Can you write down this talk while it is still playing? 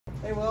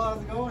Hey, Will,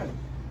 how's it going?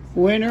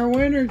 Winner,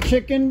 winner,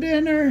 chicken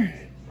dinner.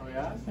 Oh,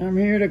 yeah? I'm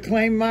here to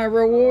claim my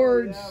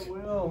rewards. Oh, yeah,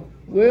 Will.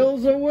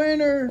 Will's a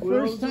winner.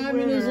 Will's First a time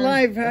in his winner.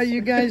 life. How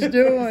you guys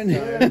doing?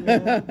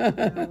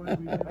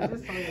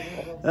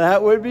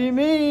 That would be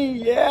me.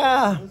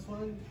 Yeah. This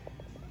one?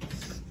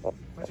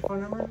 What's your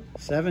phone number?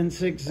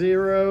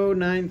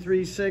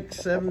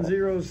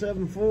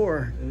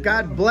 760-936-7074.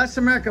 God bless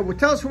America. Well,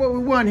 tell us what we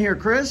won here,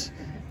 Chris.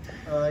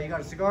 You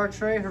got a cigar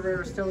tray,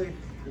 Herrera Stilly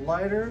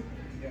lighter.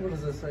 What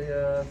is this?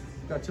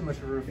 Got too much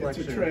of a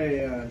reflection. It's a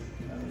tray.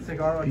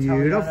 Cigar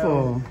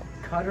Beautiful.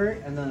 cutter,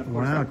 and then of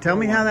course. Wow. Tell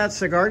me how that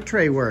cigar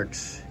tray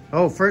works.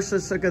 Oh, first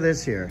let's look at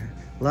this here.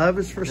 Love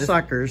is for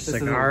suckers. this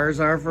is Cigars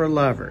are for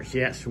lovers.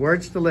 Yes,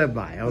 words to live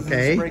by. Okay.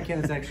 This spray can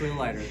is actually a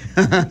lighter.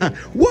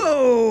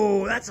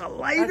 Whoa, that's a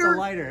lighter. That's a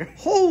lighter.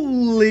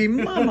 Holy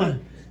mama.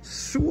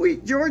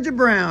 Sweet Georgia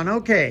Brown.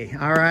 Okay.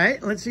 All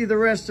right. Let's see the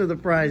rest of the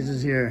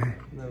prizes here.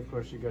 And then of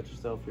course you got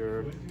yourself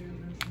your.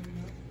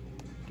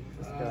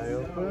 This guy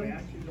open.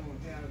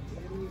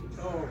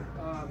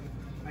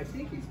 I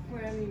think he's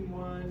planning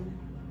one.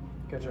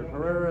 Got your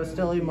Herrera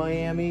Stilly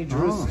Miami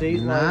Drew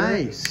State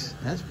lighter. Nice.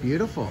 That's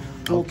beautiful.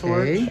 Full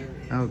Okay. torch.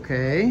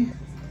 Okay.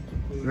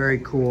 Very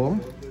cool.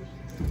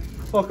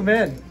 Welcome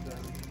in.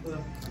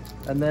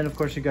 And then of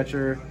course you got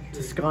your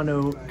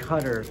Toscano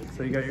cutter.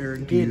 So you got your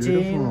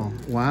guillotine Beautiful.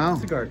 Wow.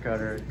 cigar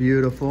cutter.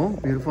 Beautiful.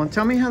 Beautiful. And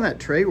tell me how that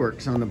tray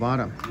works on the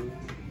bottom.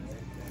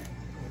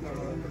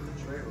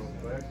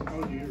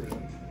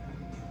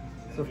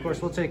 So of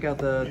course we'll take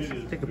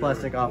the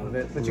plastic off of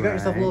it. But you got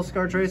yourself a little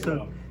cigar tray,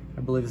 so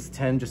I believe it's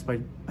 10 just by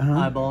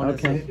eyeballing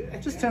Okay. it. So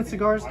just 10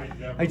 cigars.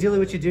 Ideally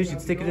what you do is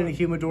you'd stick it in a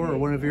humidor or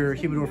one of your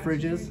humidor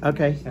fridges.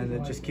 Okay. And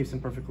it just keeps them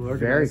perfectly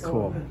organized. Very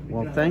cool.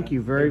 Well, thank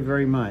you very,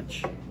 very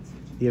much.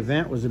 The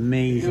event was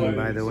amazing,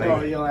 by the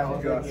way.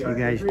 You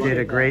guys did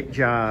a great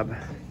job.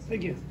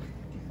 Thank you.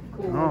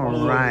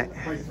 All right.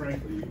 Quite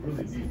frankly, you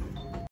really need